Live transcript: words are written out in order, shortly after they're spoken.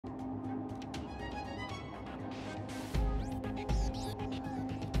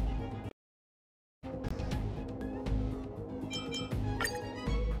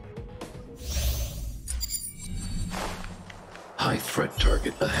threat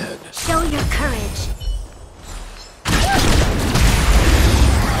target ahead. Show your courage.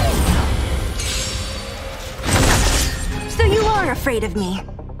 So you are afraid of me.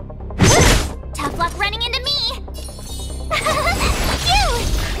 Tough luck running into me! Phew!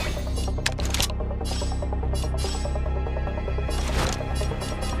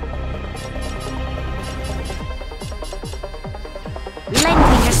 Lend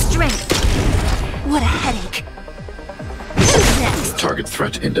me your strength. What a headache. Who's next? Target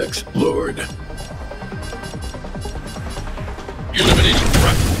threat index lowered. Eliminating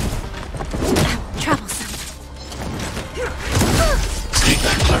threat. Troublesome. Take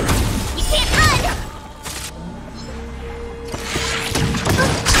that, Clara. You can't run!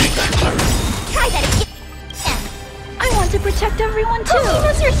 Take that, Clara. Try that again! I want to protect everyone too. Oh,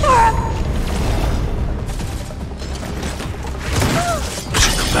 Mr. Sora!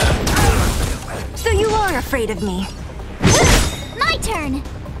 So you are afraid of me. My turn!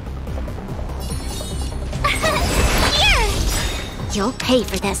 Here! You'll pay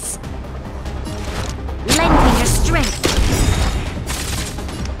for this. Lend me your strength.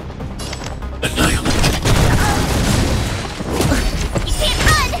 Annihilate. You can't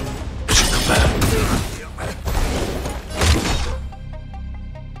run!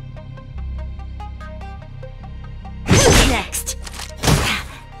 Who's next?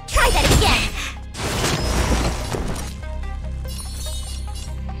 Try that again!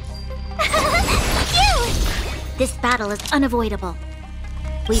 Phew! This battle is unavoidable.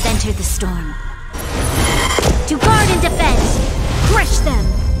 We've entered the storm. To guard and defend! Crush them!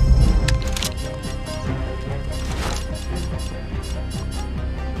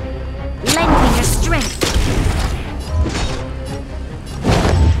 Lend me your strength.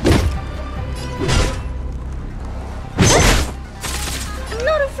 I'm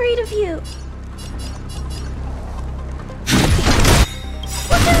not afraid of you.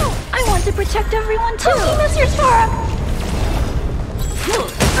 Look out! I want to protect everyone too. Oh, Mr. Sora!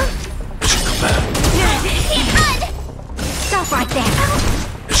 Can't run! Stop right there.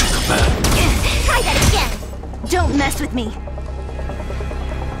 Try that again! Don't mess with me.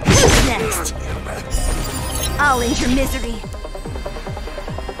 Who's next? I'll end your misery.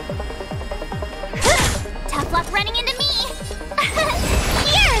 Tough luck running into me!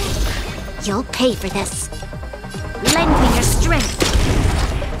 Here! You'll pay for this. Lend me your strength.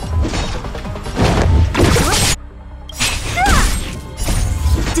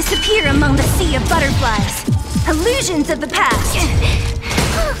 Disappear among the sea of butterflies. Illusions of the past.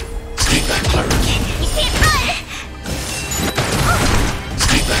 Take that, Clara. You can't run!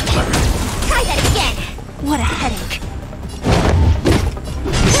 Take that, Clara. Try that again! What a headache.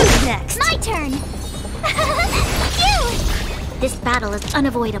 Who's next? My turn! Phew! This battle is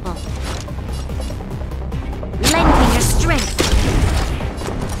unavoidable. Lend me your strength.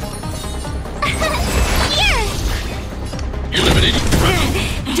 Here! Eliminating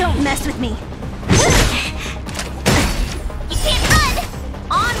threat. Don't mess with me. You can't run!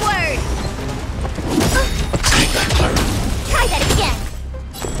 Onward! Take that, Clara. Try that again!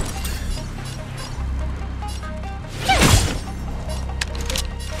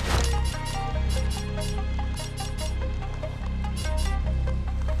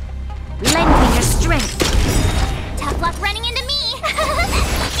 Lend me your strength. Tough luck running into me!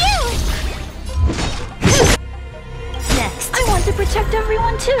 Phew! Next. I want to protect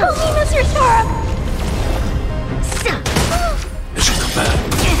everyone too. Oh, Mr. Sora! Stop. Mission command.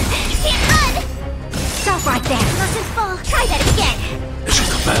 You can't run! Stop right there. Mustn't fall! Try that again! Mission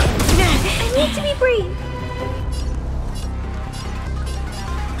command. I need to be brave!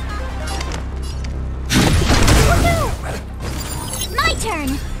 Look out! My turn!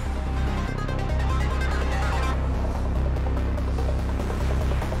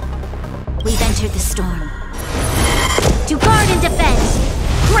 We've entered the storm. To guard and defend!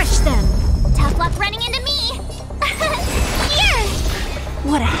 Crush them! Tough luck running into me! Here!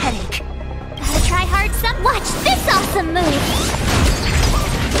 What a headache. Gotta try hard some. Watch this awesome move!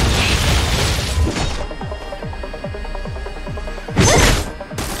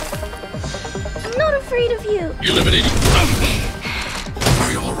 I'm not afraid of you. Eliminating threat.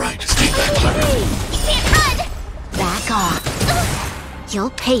 Are you alright? Take that, Clara. You can't run! Back off.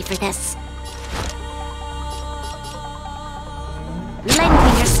 You'll pay for this. Lend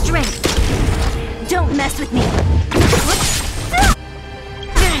me your strength. Don't mess with me.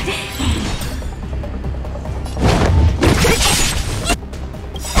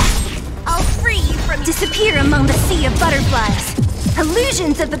 I'll free you from Disappear among the sea of butterflies.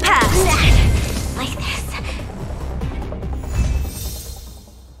 Illusions of the past.